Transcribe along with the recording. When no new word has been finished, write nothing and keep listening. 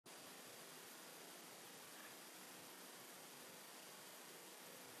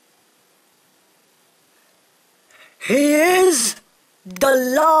He is the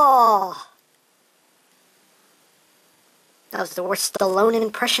law. That was the worst Stallone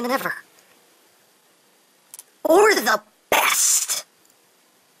impression ever. Or the best.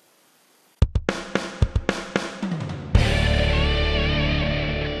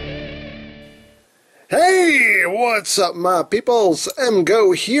 Hey, what's up, my peoples?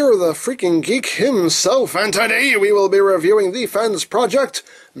 EmGo here, the freaking geek himself, and today we will be reviewing the Fansproject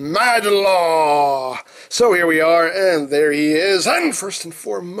MADLAW. So here we are, and there he is. And first and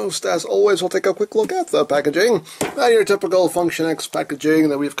foremost, as always, we'll take a quick look at the packaging. Your typical Function X packaging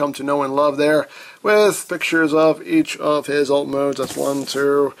that we've come to know and love there, with pictures of each of his alt modes. That's 1,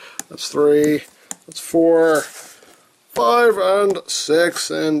 2, that's 3, that's 4, 5, and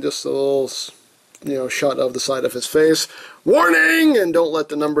 6, and just a little, shot of the side of his face. Warning! And don't let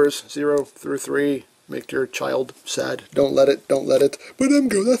the numbers 0 through 3 make your child sad. Don't let it. But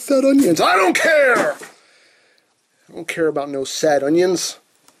EmGo, that's sad onions. I don't care! I don't care about no sad onions.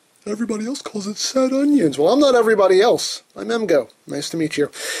 Everybody else calls it sad onions. Well, I'm not everybody else. I'm EmGo. Nice to meet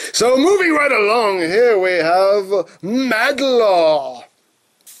you. So, moving right along, here we have MADLAW.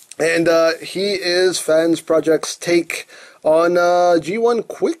 And he is Fansproject's take on G1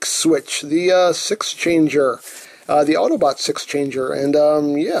 Quickswitch, the 6-changer, the Autobot 6-changer,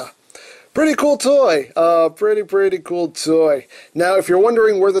 and yeah, pretty cool toy, pretty cool toy. Now, if you're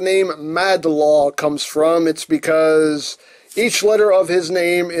wondering where the name MADLAW comes from, it's because each letter of his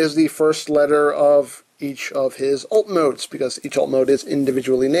name is the first letter of each of his alt modes, because each alt mode is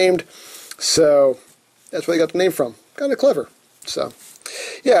individually named, so that's where he got the name from. Kind of clever, so.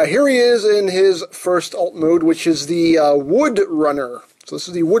 Yeah, here he is in his first alt mode, which is the Wood Runner. So this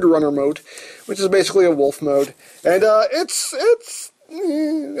is the Wood Runner mode, which is basically a wolf mode. And I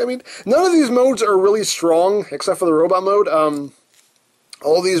mean, none of these modes are really strong, except for the robot mode.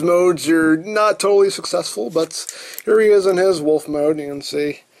 All these modes are not totally successful, but here he is in his wolf mode. You can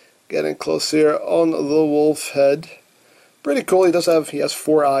see, getting close here on the wolf head. Pretty cool. He has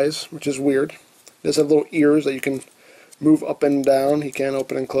 4 eyes, which is weird. He does have little ears that you can move up and down. He can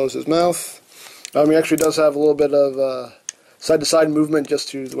open and close his mouth. He actually does have a little bit of side-to-side movement, just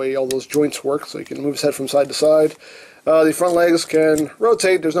to the way all those joints work, so he can move his head from side to side. The front legs can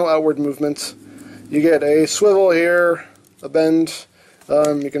rotate. There's no outward movement. You get a swivel here, a bend.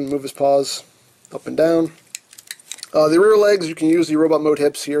 You can move his paws up and down. The rear legs, you can use the robot mode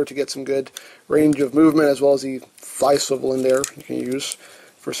hips here to get some good range of movement, as well as the thigh swivel in there you can use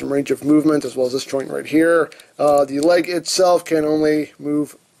for some range of movement, as well as this joint right here. The leg itself can only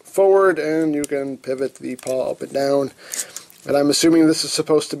move forward, and you can pivot the paw up and down. And I'm assuming this is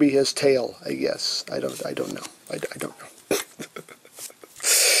supposed to be his tail, I guess. I don't know. I don't know.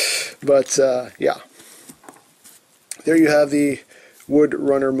 But, yeah. There you have the Wood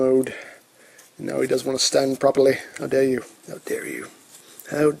Runner mode. Now he does want to stand properly. How dare you? How dare you?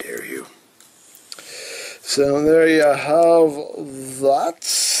 How dare you? So there you have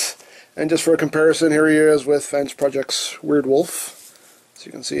that. And just for a comparison, here he is with Fansproject's Weird Wolf. So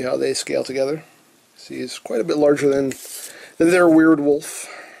you can see how they scale together. See, he's quite a bit larger than their Weird Wolf.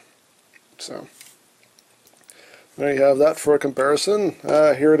 So there you have that for a comparison.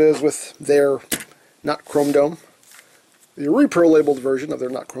 Here it is with their not Chrome Dome. The repro labeled version of their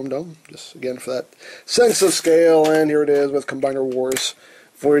not Chrome Dome. Just again for that sense of scale. And here it is with Combiner Wars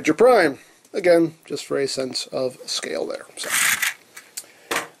Voyager Prime. Again, just for a sense of scale there. So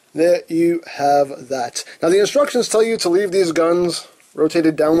there you have that. Now the instructions tell you to leave these guns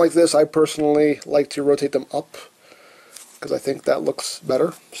rotated down like this. I personally like to rotate them up, because I think that looks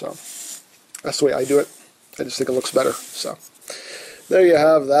better. So that's the way I do it. I just think it looks better. So there you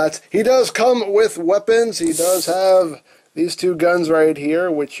have that. He does come with weapons. He does have these 2 guns right here,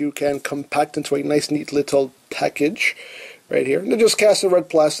 which you can compact into a nice, neat little package right here. And they're just cast in red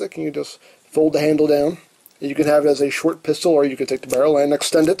plastic, and you just fold the handle down. And you can have it as a short pistol, or you can take the barrel and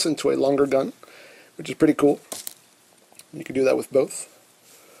extend it into a longer gun, which is pretty cool. You can do that with both,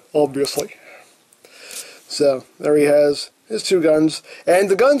 obviously. So there he has his 2 guns, and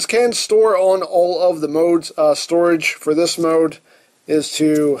the guns can store on all of the modes. Storage for this mode is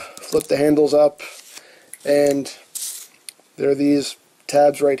to flip the handles up, and there are these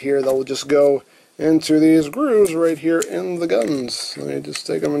tabs right here that will just go into these grooves right here in the guns. Let me just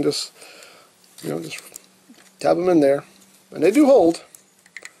take them and just tab them in there, and they do hold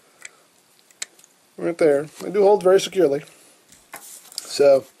right there. They do hold very securely.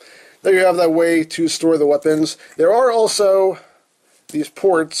 So there you have that way to store the weapons. There are also these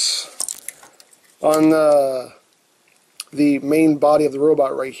ports on the main body of the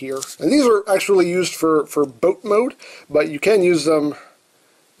robot right here, and these are actually used for boat mode, but you can use them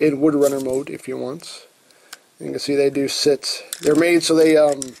in Wood Runner mode if you want. You can see they do sit. They're made so they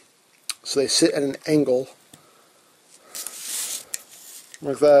sit at an angle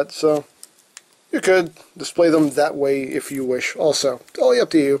like that. So you could display them that way if you wish. Also, totally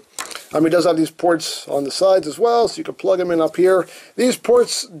up to you. It does have these ports on the sides as well, so you can plug them in up here. These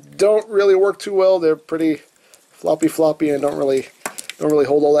ports don't really work too well. They're pretty floppy and don't really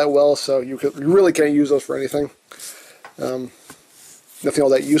hold all that well. So you really can't use those for anything. Nothing all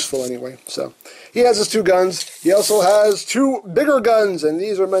that useful anyway. So he has his 2 guns. He also has 2 bigger guns, and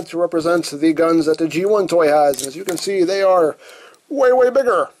these are meant to represent the guns that the G1 toy has. And as you can see, they are way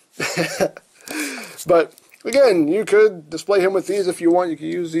bigger. But again, you could display him with these if you want. You could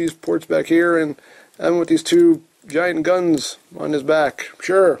use these ports back here and have him with these 2 giant guns on his back.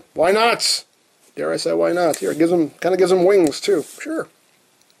 Sure, why not? Dare I say, why not? Here, it kind of gives him wings too. Sure.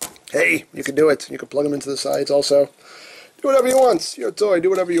 Hey, you could do it. You could plug them into the sides also. Do whatever you want. Your toy, do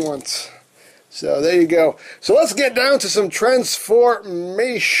whatever you want. So there you go. So let's get down to some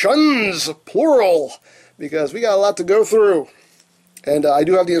transformations, plural, because we got a lot to go through. And I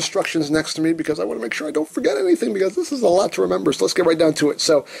do have the instructions next to me because I want to make sure I don't forget anything, because this is a lot to remember. So let's get right down to it.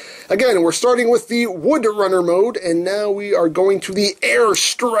 So again, we're starting with the Wood Runner mode, and now we are going to the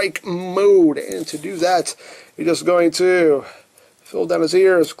Airstrike mode. And to do that, you're just going to fill down his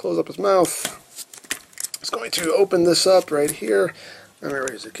ears, close up his mouth. It's going to open this up right here. Let me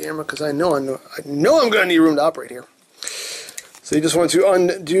raise the camera because I know I'm going to need room to operate here. So you just want to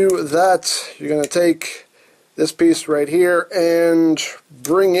undo that. You're going to take this piece right here and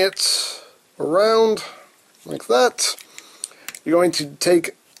bring it around like that. You're going to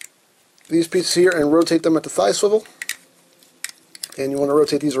take these pieces here and rotate them at the thigh swivel. And you want to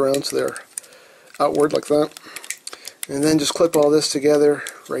rotate these around so they're outward like that. And then just clip all this together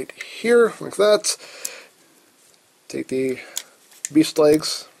right here like that. Take the beast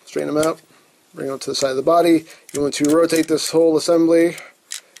legs, straighten them out, bring them to the side of the body. You want to rotate this whole assembly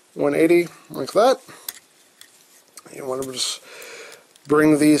 180 like that. You want to just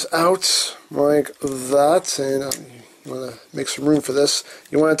bring these out like that, and you want to make some room for this.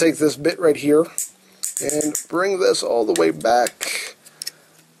 You want to take this bit right here and bring this all the way back.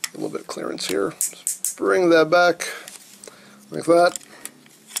 A little bit of clearance here. Just bring that back like that.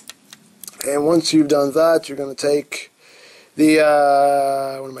 And once you've done that, you're going to take the,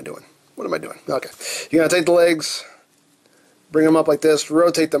 what am I doing? Okay. You're going to take the legs, bring them up like this,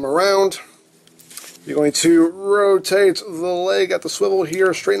 rotate them around. You're going to rotate the leg at the swivel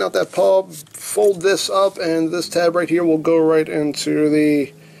here, straighten out that paw, fold this up, and this tab right here will go right into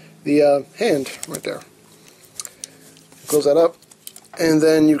the hand right there. Close that up, and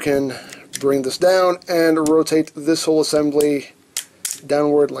then you can bring this down and rotate this whole assembly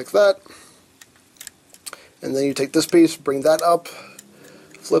downward like that. And then you take this piece, bring that up,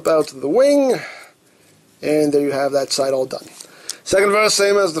 flip out the wing, and there you have that side all done. Second verse,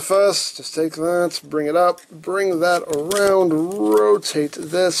 same as the first. Just take that, bring it up, bring that around, rotate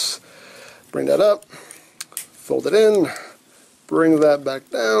this, bring that up, fold it in, bring that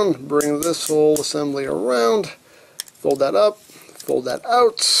back down, bring this whole assembly around, fold that up, fold that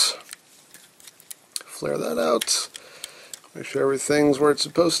out, flare that out, make sure everything's where it's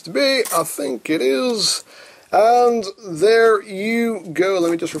supposed to be. I think it is. And there you go.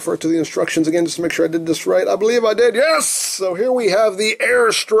 Let me just refer to the instructions again just to make sure I did this right. I believe I did. Yes! So here we have the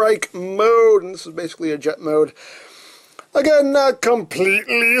Airstrike mode, and this is basically a jet mode. Again, not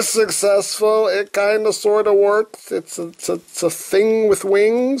completely successful. It kind of sort of works. It's a thing with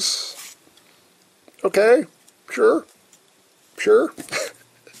wings. Okay, sure.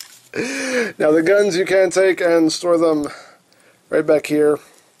 Now the guns you can take and store them right back here.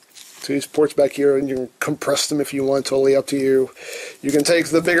 So these ports back here, and you can compress them if you want, totally up to you. You can take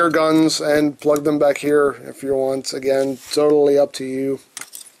the bigger guns and plug them back here if you want. Again, totally up to you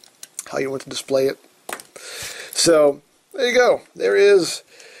how you want to display it. So there you go. There is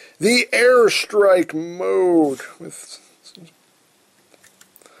the Airstrike mode with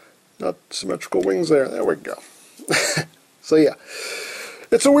not symmetrical wings there. There we go. So yeah,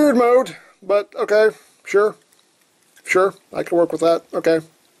 it's a weird mode, but okay, sure, I can work with that. Okay.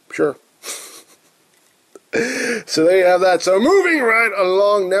 Sure. So there you have that. So moving right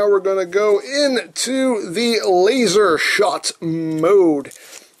along, now we're going to go into the laser shot mode.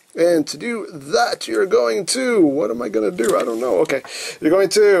 And to do that, you're going to, what am I going to do? I don't know. Okay. You're going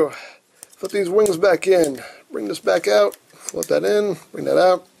to put these wings back in, bring this back out, flip that in, bring that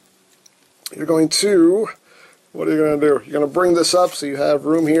out. You're going to, what are you going to do? You're going to bring this up so you have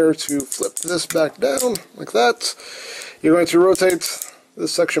room here to flip this back down like that. You're going to rotate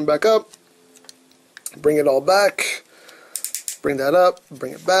this section back up, bring it all back, bring that up,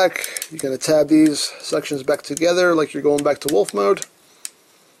 bring it back. You're going to tab these sections back together like you're going back to wolf mode.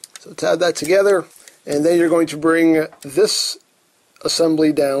 So tab that together, and then you're going to bring this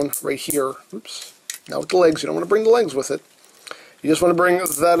assembly down right here. Oops. Now with the legs, you don't want to bring the legs with it. You just want to bring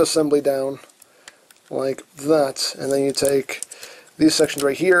that assembly down like that, and then you take these sections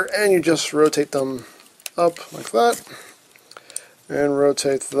right here and you just rotate them up like that, and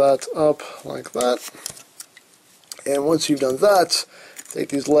rotate that up like that. And once you've done that, take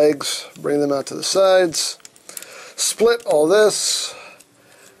these legs, bring them out to the sides, split all this.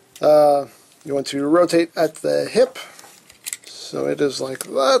 You want to rotate at the hip, so it is like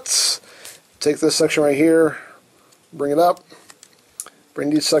that. Take this section right here, bring it up, bring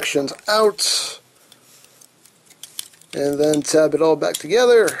these sections out, and then tab it all back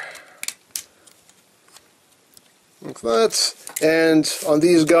together like that. And on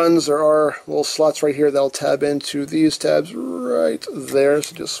these guns there are little slots right here that'll tab into these tabs right there,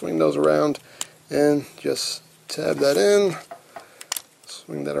 so just swing those around and just tab that in,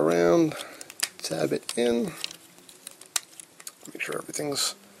 swing that around, tab it in, make sure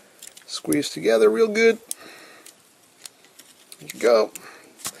everything's squeezed together real good. There you go.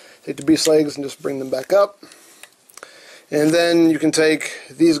 Take the beast legs and just bring them back up. And then you can take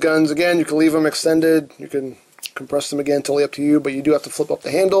these guns again, you can leave them extended, you can compress them again, totally up to you, but you do have to flip up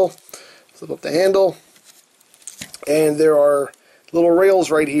the handle. Flip up the handle. And there are little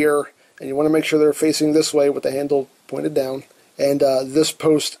rails right here, and you want to make sure they're facing this way with the handle pointed down, and this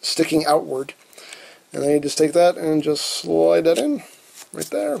post sticking outward. And then you just take that and just slide that in, right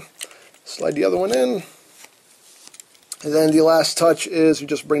there. Slide the other one in. And then the last touch is you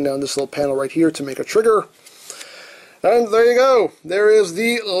just bring down this little panel right here to make a trigger. And there you go. There is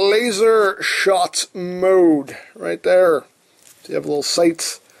the laser shot mode right there. So you have a little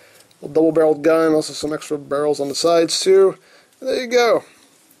sight, a little double-barreled gun, also some extra barrels on the sides too. And there you go.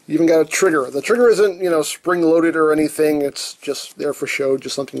 You even got a trigger. The trigger isn't, spring-loaded or anything. It's just there for show,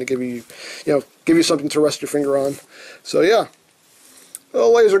 just something to give you, give you something to rest your finger on. So yeah, a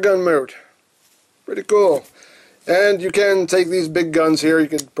little laser gun mode. Pretty cool. And you can take these big guns here, you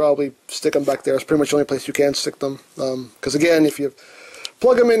could probably stick them back there. It's pretty much the only place you can stick them. Because again, if you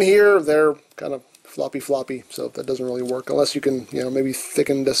plug them in here, they're kind of floppy, so that doesn't really work. Unless you can, maybe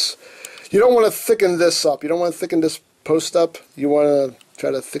thicken this. You don't want to thicken this up. You don't want to thicken this post up. You want to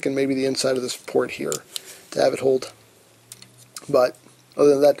try to thicken maybe the inside of this port here to have it hold. But other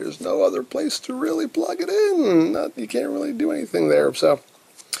than that, there's no other place to really plug it in. You can't really do anything there. So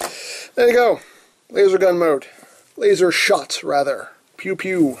there you go. Laser gun mode. Laser shot, rather. Pew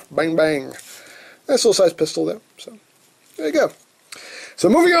pew. Bang bang. Nice little size pistol there. So there you go. So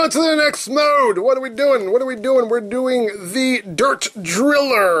moving on to the next mode. What are we doing? We're doing the Dirt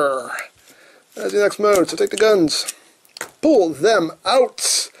Driller. That's the next mode. So take the guns. Pull them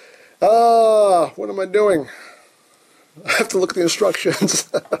out. What am I doing? I have to look at the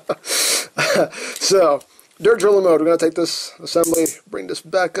instructions. So, Dirt Driller mode. We're going to take this assembly, bring this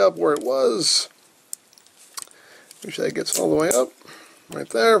back up where it was. Make sure that gets all the way up. Right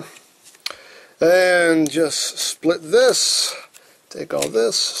there. And just split this. Take all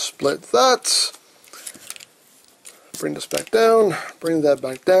this. Split that. Bring this back down. Bring that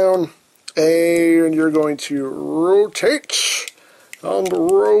back down. And you're going to rotate.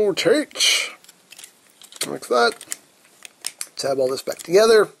 Rotate. Like that. Tab all this back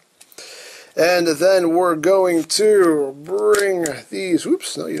together. And then we're going to bring these,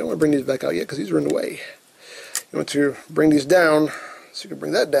 whoops, no, you don't want to bring these back out yet because these are in the way. You want to bring these down, so you can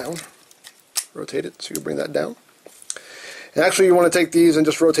bring that down. Rotate it, so you can bring that down. And actually you want to take these and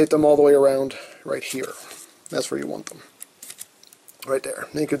just rotate them all the way around right here. That's where you want them. Right there.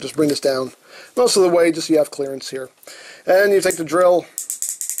 And you can just bring this down most of the way, just so you have clearance here. And you take the drill,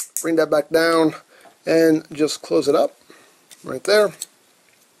 bring that back down, and just close it up. Right there.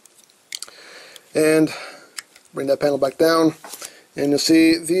 And bring that panel back down. And you'll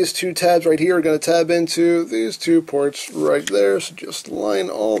see these two tabs right here are going to tab into these two ports right there. So just line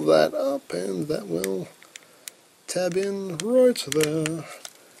all that up and that will tab in right there.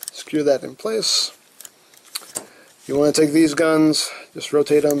 Secure that in place. You want to take these guns, just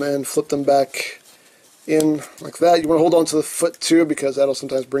rotate them and flip them back in like that. You want to hold on to the foot too because that'll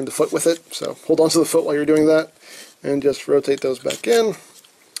sometimes bring the foot with it. So hold on to the foot while you're doing that and just rotate those back in.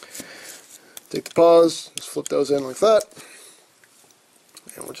 Take the paws, just flip those in like that.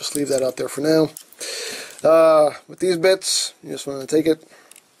 And we'll just leave that out there for now. With these bits, you just want to take it,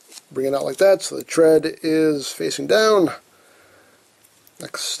 bring it out like that so the tread is facing down.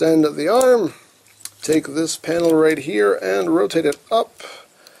 Extend the arm. Take this panel right here and rotate it up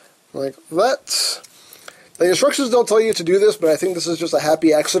like that. The instructions don't tell you to do this, but I think this is just a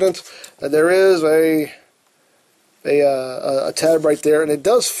happy accident. There is a tab right there, and it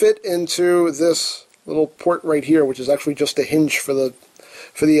does fit into this little port right here, which is actually just a hinge for the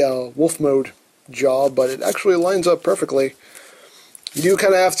wolf mode jaw, but it actually lines up perfectly. You do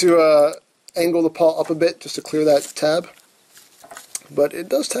kind of have to angle the paw up a bit just to clear that tab, but it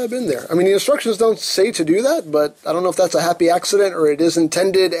does tab in there. I mean, the instructions don't say to do that, but I don't know if that's a happy accident or it is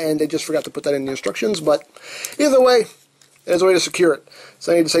intended and they just forgot to put that in the instructions, but either way, there's a way to secure it.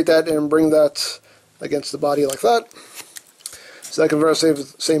 So I need to take that and bring that against the body like that. Second verse,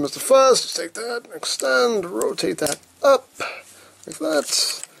 same as the first. Just take that, extend, rotate that up, like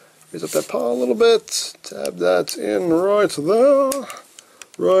that. Raise up that paw a little bit, tab that in right there,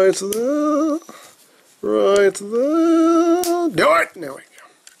 right there, right there. Do it! There we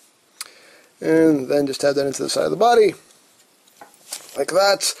go. And then just tab that into the side of the body, like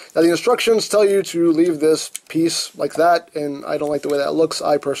that. Now the instructions tell you to leave this piece like that, and I don't like the way that looks.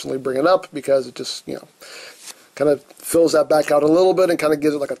 I personally bring it up because it just, you know, kind of fills that back out a little bit and kind of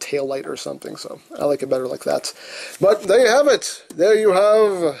gives it like a tail light or something. So I like it better like that. But there you have it. There you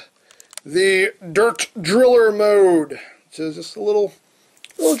have the dirt driller mode, which is just a little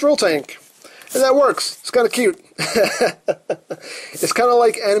drill tank. And that works. It's kind of cute. It's kind of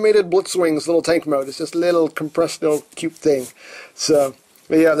like animated Blitzwing's little tank mode. It's just a little compressed little cute thing. So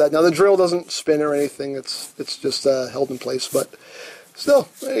we have that. Now the drill doesn't spin or anything. It's just held in place. But still,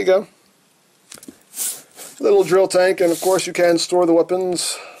 there you go. Little drill tank, and of course you can store the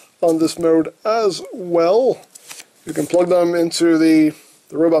weapons on this mode as well. You can plug them into the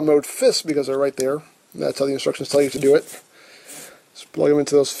robot mode fists because they're right there. That's how the instructions tell you to do it. Just plug them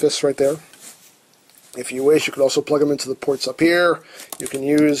into those fists right there. If you wish, you could also plug them into the ports up here. You can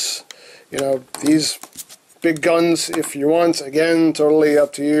use, you know, these big guns if you want. Again, totally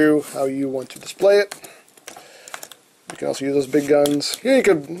up to you how you want to display it. You can also use those big guns. Here you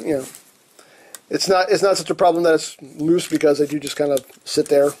could, you know, it's not such a problem that it's loose because they do just kind of sit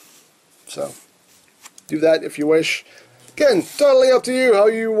there. So do that if you wish. Again, totally up to you how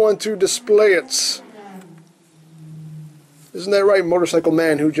you want to display it. Isn't that right, Motorcycle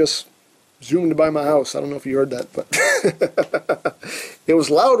Man, who just zoomed by my house? I don't know if you heard that, but it was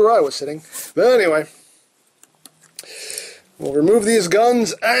loud where I was sitting. But anyway, we'll remove these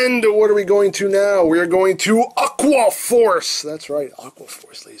guns, and what are we going to now? We are going to Aqua Force. That's right, Aqua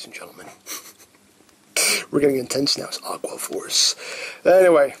Force, ladies and gentlemen. We're getting intense now. It's Aqua Force.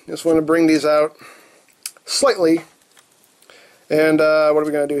 Anyway, just want to bring these out slightly. And what are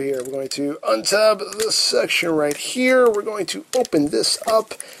we going to do here? We're going to untab this section right here. We're going to open this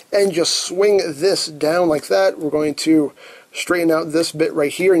up and just swing this down like that. We're going to straighten out this bit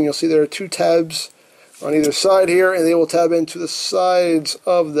right here, and you'll see there are two tabs on either side here, and they will tab into the sides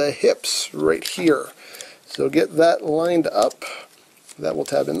of the hips right here. So get that lined up. That will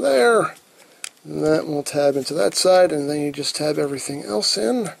tab in there. And that will tab into that side, and then you just tab everything else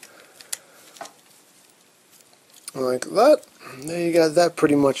in. Like that. There you got that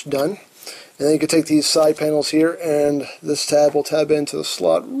pretty much done. And then you can take these side panels here, and this tab will tab into the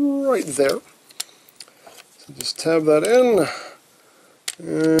slot right there. So just tab that in,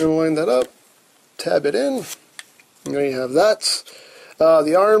 and line that up, tab it in, and there you have that.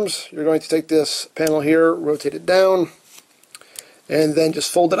 The arms, you're going to take this panel here, rotate it down, and then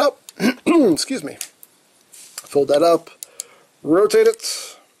just fold it up. Excuse me. Fold that up, rotate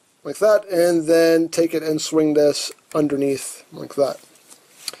it like that, and then take it and swing this underneath like that.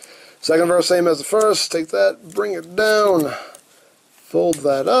 Second verse, same as the first. Take that, bring it down, fold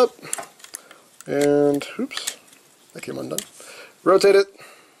that up, and oops, that came undone. Rotate it,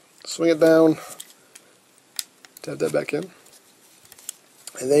 swing it down, tab that back in.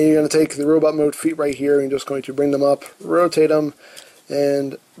 And then you're going to take the robot mode feet right here and you're just going to bring them up, rotate them,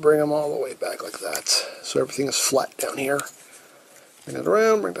 and bring them all the way back like that. So everything is flat down here. Bring that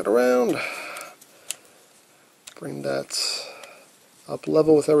around, bring that around. Bring that up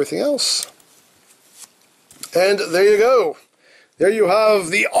level with everything else. And there you go. There you have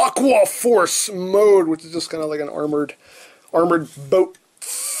the Aqua Force mode, which is just kind of like an armored boat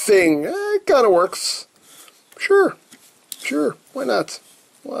thing. It kind of works. Sure. Why not?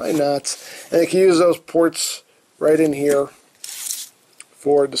 Why not? And you can use those ports right in here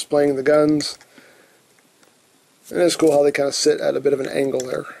for displaying the guns. And it's cool how they kind of sit at a bit of an angle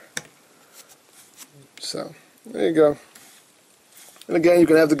there. So, there you go. And again, you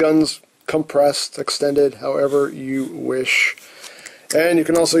can have the guns compressed, extended, however you wish. And you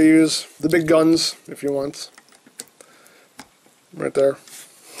can also use the big guns if you want. Right there.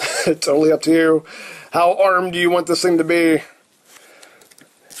 Totally up to you. How armed do you want this thing to be?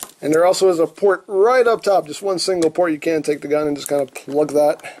 And there also is a port right up top, just one single port. You can take the gun and just kind of plug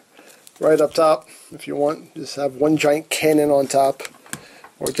that right up top if you want. Just have one giant cannon on top,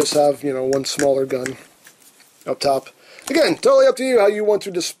 or just have, you know, one smaller gun up top. Again, totally up to you how you want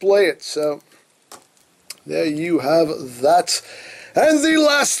to display it. So there you have that. And the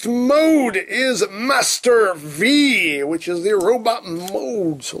last mode is Master V, which is the robot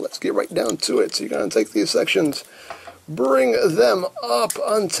mode. So let's get right down to it. So you're going to take these sections, bring them up,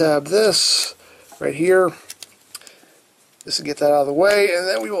 untab this right here. Just to get that out of the way, and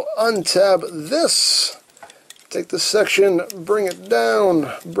then we will untab this. Take this section, bring it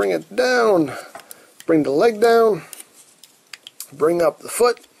down, bring it down, bring the leg down, bring up the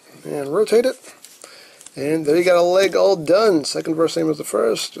foot, and rotate it. And there you got a leg all done. Second verse, same as the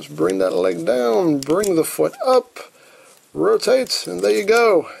first. Just bring that leg down, bring the foot up, rotate, and there you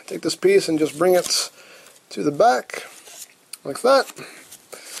go. Take this piece and just bring it to the back, like that.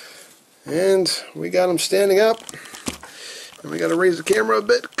 And we got him standing up. And we got to raise the camera a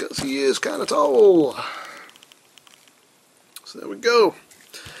bit because he is kind of tall. So there we go.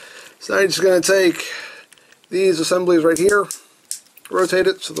 So now you're just going to take these assemblies right here, rotate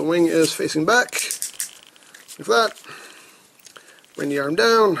it so the wing is facing back, like that. Bring the arm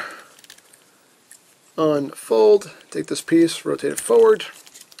down, unfold, take this piece, rotate it forward.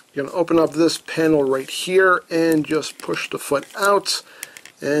 You're going to open up this panel right here and just push the foot out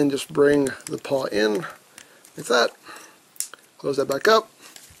and just bring the paw in, like that. Close that back up.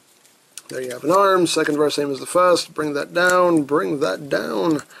 There you have an arm. Second verse, same as the first. Bring that down, bring that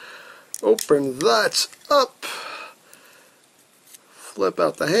down. Open that up. Flip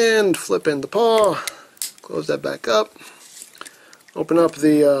out the hand, flip in the paw. Close that back up. Open up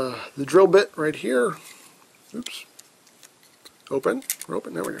the drill bit right here. Oops. Open,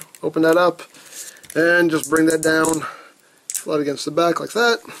 there we go. Open that up and just bring that down. Flat against the back like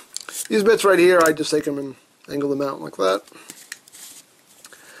that. These bits right here, I just take them and angle them out like that.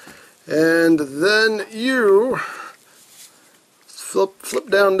 And then you flip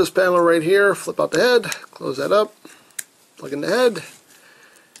down this panel right here, flip out the head, close that up, plug in the head,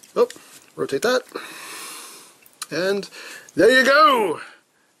 rotate that, and there you go!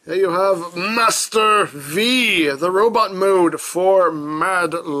 There you have Master V, the robot mode for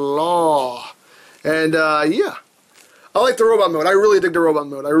MADLAW. And yeah, I like the robot mode. I really dig the robot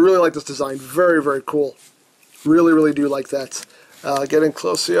mode. I really like this design. Very, very cool. Really, really do like that. Getting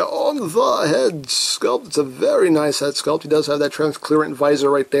close here on the head sculpt. It's a very nice head sculpt. He does have that transparent visor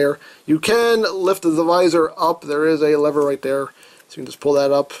right there. You can lift the visor up. There is a lever right there. So you can just pull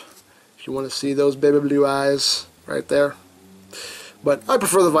that up if you want to see those baby blue eyes right there. But I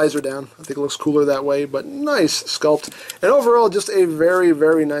prefer the visor down. I think it looks cooler that way. But nice sculpt. And overall, just a very,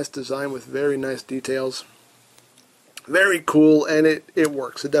 very nice design with very nice details. Very cool, and it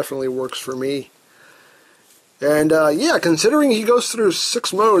works. It definitely works for me. And yeah, considering he goes through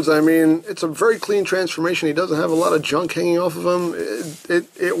 6 modes, I mean, it's a very clean transformation. He doesn't have a lot of junk hanging off of him.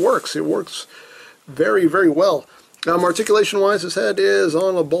 It works. It works very, very well. Articulation-wise, his head is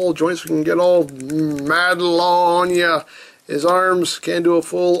on a ball joint, so we can get all MADLAW on ya. His arms can do a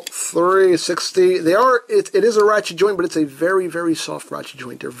full 360. It is a ratchet joint, but it's a very, very soft ratchet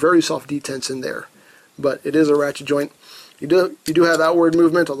joint. There are very soft detents in there, but it is a ratchet joint. You do have outward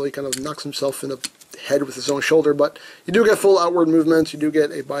movement, although he kind of knocks himself in the head with his own shoulder, but you do get full outward movements. You do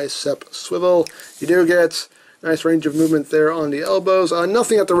get a bicep swivel. You do get nice range of movement there on the elbows.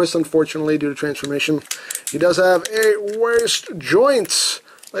 Nothing at the wrist, unfortunately, due to transformation. He does have a waist joint.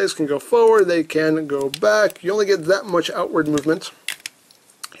 Legs can go forward, they can go back. You only get that much outward movement.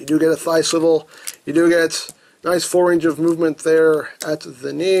 You do get a thigh swivel. You do get nice full range of movement there at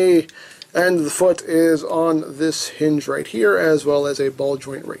the knee. And the foot is on this hinge right here, as well as a ball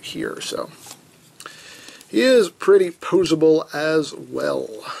joint right here. So he is pretty posable as well.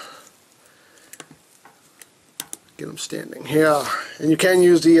 Get him standing. Yeah, and you can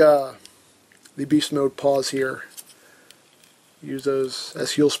use the beast mode paws here. Use those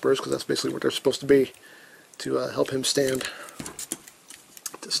as heel spurs because that's basically what they're supposed to be to help him stand,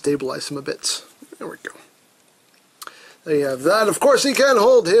 to stabilize him a bit. There we go. There you have that. Of course, he can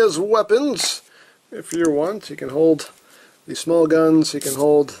hold his weapons if you want. He can hold the small guns. He can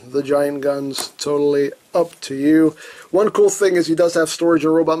hold the giant guns. Totally up to you. One cool thing is he does have storage in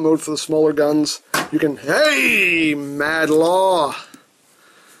robot mode for the smaller guns. You can, hey, MADLAW!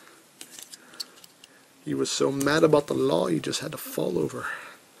 He was so mad about the law, he just had to fall over.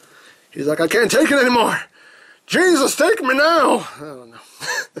 He's like, I can't take it anymore. Jesus, take me now. I don't know.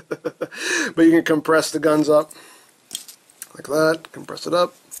 But you can compress the guns up like that. Compress it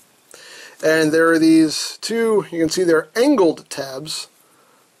up. And there are these two, you can see they're angled tabs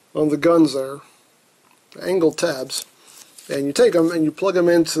on the guns there, angled tabs, and you take them and you plug them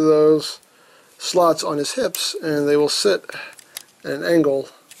into those slots on his hips, and they will sit at an angle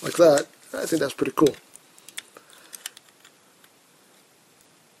like that. I think that's pretty cool.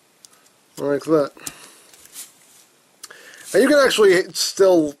 Like that. And you can actually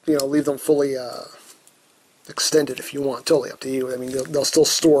still, you know, leave them fully extended if you want. Totally up to you. I mean, they'll still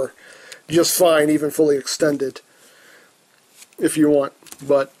store just fine, even fully extended, if you want.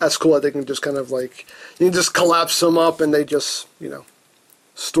 But that's cool that they can just kind of like, you can just collapse them up and they just, you know,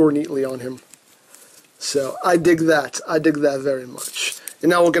 store neatly on him. So I dig that. I dig that very much. And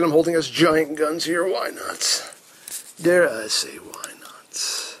now we'll get him holding his giant guns here. Why not? Dare I say why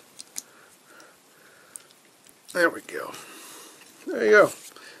not? There we go. There you go.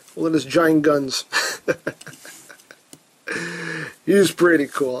 Look at his giant guns. He's pretty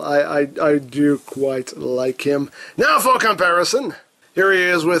cool. I do quite like him. Now for comparison, here he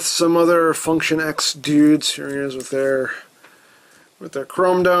is with some other Function X dudes. Here he is with their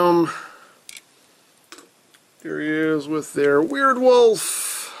Chrome Dome. Here he is with their Weird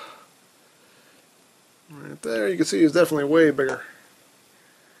Wolf. Right there, you can see he's definitely way bigger.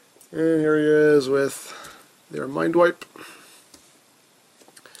 And here he is with their Mind Wipe.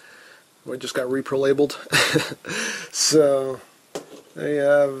 I just got repro labeled. So there you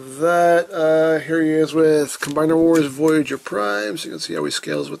have that. Here he is with Combiner Wars Voyager Prime. So you can see how he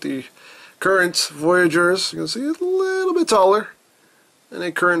scales with the current Voyagers. You can see he's a little bit taller than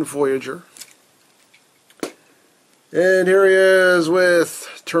a current Voyager. And here he is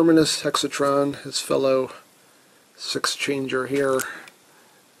with Terminus Hexatron, his fellow six changer here.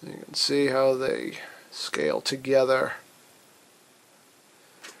 You can see how they scale together.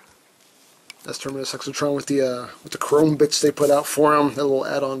 That's Terminus Hexatron with the chrome bits they put out for him. That little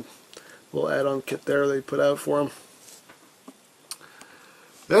add-on kit there they put out for him.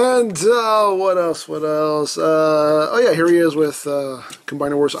 And what else? What else? Oh yeah, here he is with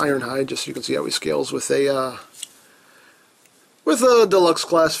Combiner Wars Ironhide. Just so you can see how he scales with a deluxe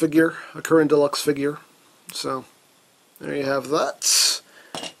class figure, a current deluxe figure. So there you have that.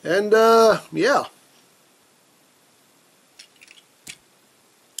 And yeah.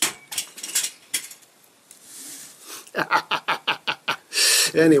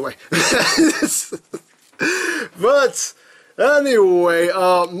 Anyway. But anyway,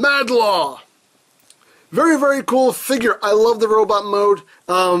 MADLAW. Very, very cool figure. I love the robot mode.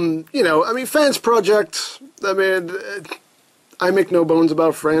 You know, I mean, Fansproject, I mean, I make no bones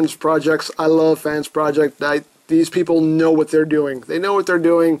about Fansprojects. I love Fansproject. These people know what they're doing. They know what they're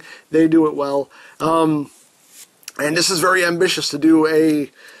doing. They do it well. And this is very ambitious to do a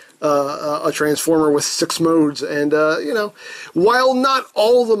Transformer with 6 modes. And, you know, while not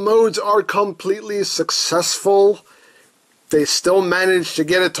all the modes are completely successful, they still manage to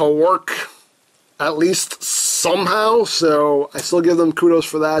get it to work, at least somehow. So I still give them kudos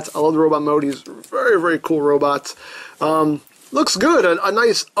for that. I love the robot mode. He's a very, very cool robot. Looks good. A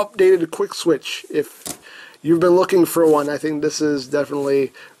nice updated Quickswitch. If you've been looking for one, I think this is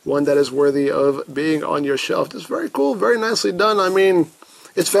definitely one that is worthy of being on your shelf. It's very cool, very nicely done. I mean,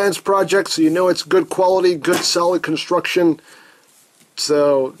 it's Fansproject, so you know it's good quality, good solid construction.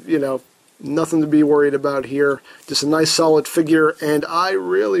 So, you know, nothing to be worried about here. Just a nice solid figure, and I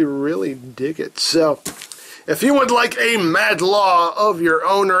really, really dig it. So, if you would like a MADLAW of your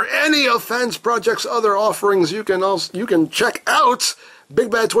own or any of Fansproject's other offerings, you can check out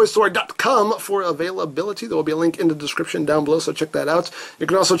BigBadToyStore.com for availability. There will be a link in the description down below, so check that out. You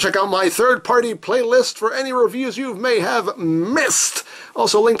can also check out my third-party playlist for any reviews you may have missed.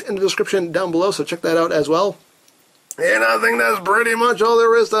 Also linked in the description down below, so check that out as well. And I think that's pretty much all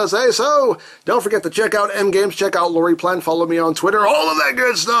there is to say. So, don't forget to check out EmGames, check out Lori Plan, follow me on Twitter, all of that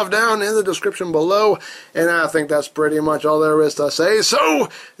good stuff down in the description below. And I think that's pretty much all there is to say. So,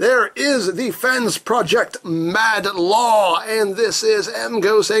 there is the Fansproject MADLAW. And this is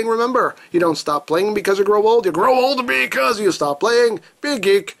EmGo saying, remember, you don't stop playing because you grow old because you stop playing. Be a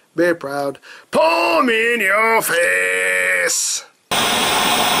geek, be proud. Palm in your face.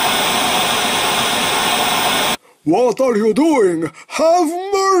 What are you doing? Have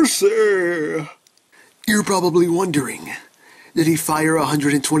mercy! You're probably wondering, did he fire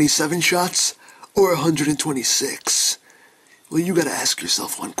 127 shots or 126? Well, you gotta ask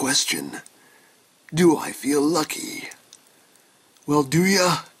yourself one question. Do I feel lucky? Well, do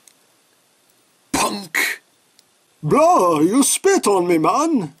ya? Punk! Blah, you spit on me,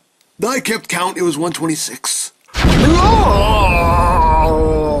 man! I kept count, it was 126.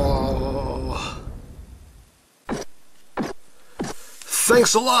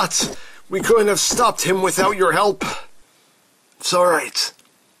 Thanks a lot. We couldn't have stopped him without your help. It's alright.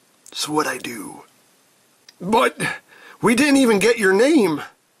 It's what I do. But we didn't even get your name.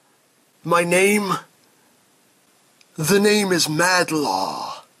 My name? The name is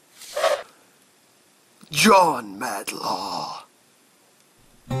MADLAW. John MADLAW.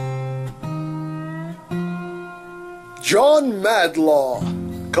 John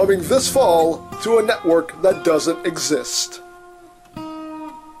MADLAW, coming this fall to a network that doesn't exist.